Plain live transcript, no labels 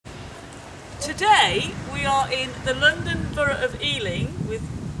Today we are in the London Borough of Ealing with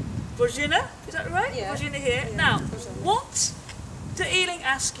Bożena, is that right? Yeah. Bożena here. Yeah, Now, Bożena. what do Ealing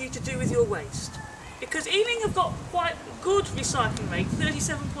ask you to do with your waste? Because Ealing have got quite a good recycling rate,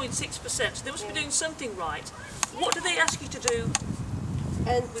 37.6%, so they must be doing something right. What do they ask you to do?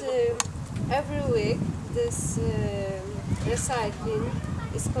 And every week this recycling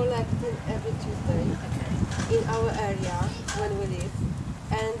is collected every Tuesday in our area when we live.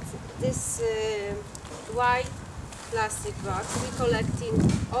 And this white plastic box, we collecting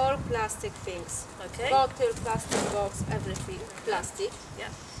all plastic things. Okay. Bottle, plastic box, everything plastic. Yeah.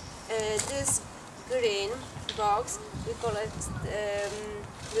 This green box we collecting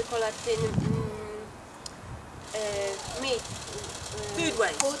meat. Food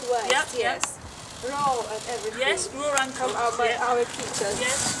waste. Food waste, Yep, yes. Raw and everything. Yes, raw and from cooked. our kitchen.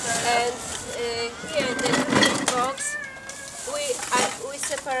 Yes. And here in the green box we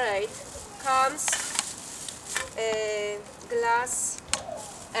separate cans, glass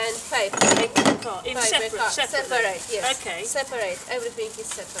and paper. In Paper, separate. Yes. Okay. Separate. Everything is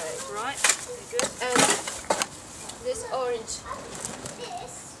separate. Right. Very good. And this orange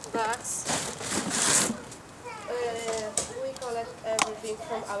box, we collect everything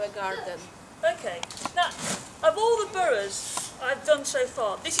from our garden. Okay. Now, of all the boroughs I've done so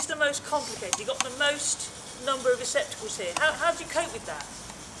far, this is the most complicated. You've got the most number of receptacles here. How do you cope with that?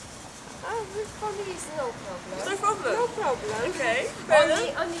 For me, it's no problem. No problem? No problem. Okay. Fair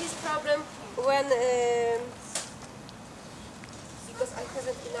enough. Only is problem when because I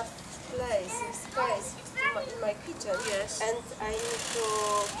haven't enough space in my kitchen. Yes. And I need to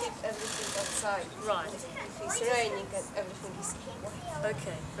keep everything outside. Right. If it's raining and everything is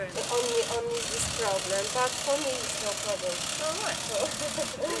Okay. Fair enough. only this problem. But for me, it's no problem. All right. So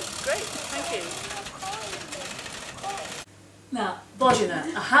Great. Thank you. Now, Bożena,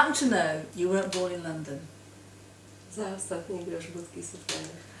 I happen to know you weren't born in London. Za ostatni grosz budki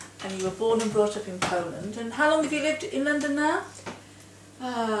suflera. And you were born and brought up in Poland. And how long have you lived in London now?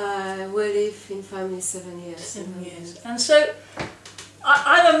 We live in family 7 years. 7 years. And so,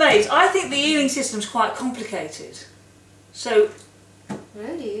 I'm amazed. I think the Ealing system's quite complicated. So,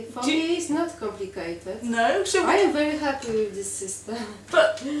 Really? For me, it's not complicated. no? So, I am very happy with this system.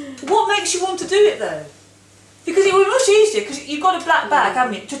 but what makes you want to do it though? Because it would be much easier, because you've got a black bag,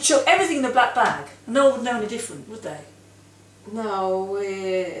 haven't you? To chuck everything in the black bag. And no one would know any different, would they? No,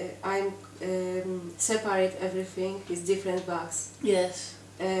 I'm separate everything. It's different bags. Yes.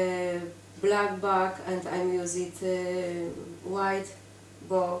 Black bag, and I'm using white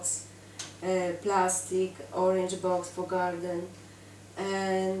box, plastic, orange box for garden,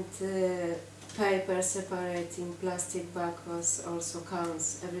 and paper separating, plastic bag was also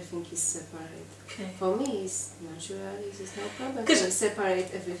counts. Everything is separate. Okay. For me, it's natural. It's no problem. 'Cause to separate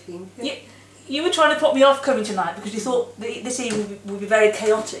everything. You were trying to put me off coming tonight because you thought this evening would be very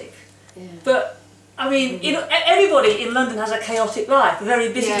chaotic. Yeah. But, I mean, you know, everybody in London has a chaotic life, a very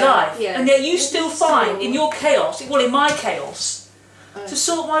busy life. Yeah. And yet you still find, true. in your chaos, well, in my chaos, to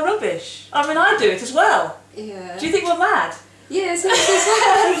sort my rubbish. I mean, I do it as well. Yeah. Do you think we're mad? Yes,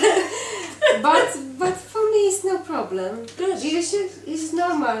 but for me it's no problem. Good. It's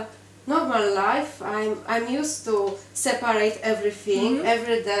normal life. I'm used to separate everything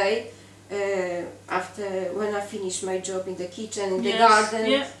every day. After when I finish my job in the kitchen, in the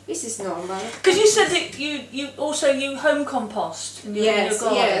garden, this is normal. Because you said that you also home compost in your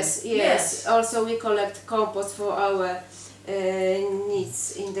garden. Yes. Also we collect compost for our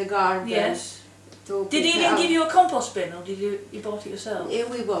needs in the garden. Yes. Did Ealing give you a compost bin, or did you bought it yourself? Yeah,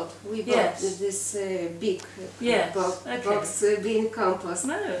 we bought this big box bin compost.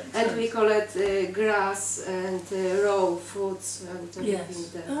 No, and we collect grass and raw foods and everything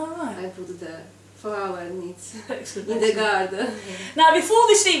there. Oh, right. I put there for our needs Excellent. in the garden. Now, before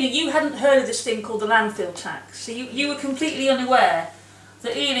this evening, you hadn't heard of this thing called the landfill tax. So you were completely unaware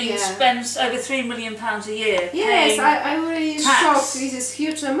that Ealing spends over £3 million a year. Yes, I'm really shocked with this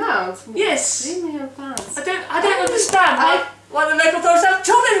huge amount. Yes. £3 million. I don't understand why the local authorities haven't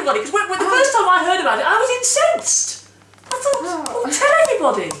told everybody. Because the first time I heard about it, I was incensed. I thought, tell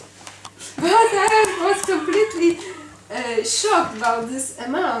everybody. But I was completely shocked about this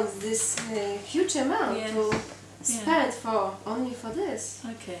amount, this huge amount to spend only for this.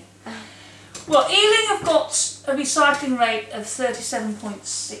 Okay. Well, Ealing have got a recycling rate of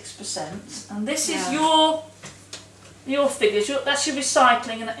 37.6%, and this is your figures. That's your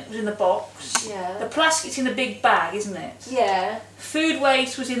recycling, and it was in the box. Yeah. The plastic's in a big bag, isn't it? Yeah. Food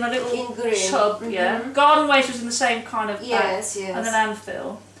waste was in a little green tub. Yeah. Garden waste was in the same kind of bag. Yes. And the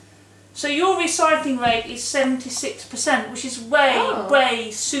landfill. So your recycling rate is 76%, which is way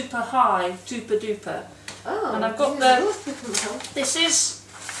super high, duper duper. Oh, and I've got good. this is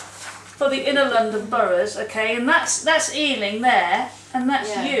for the inner London boroughs, okay, and that's Ealing there, and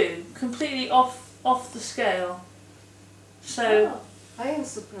that's you, completely off the scale. So I am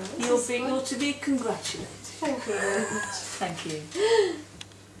surprised. you're to be congratulated. Thank you very much. Thank you.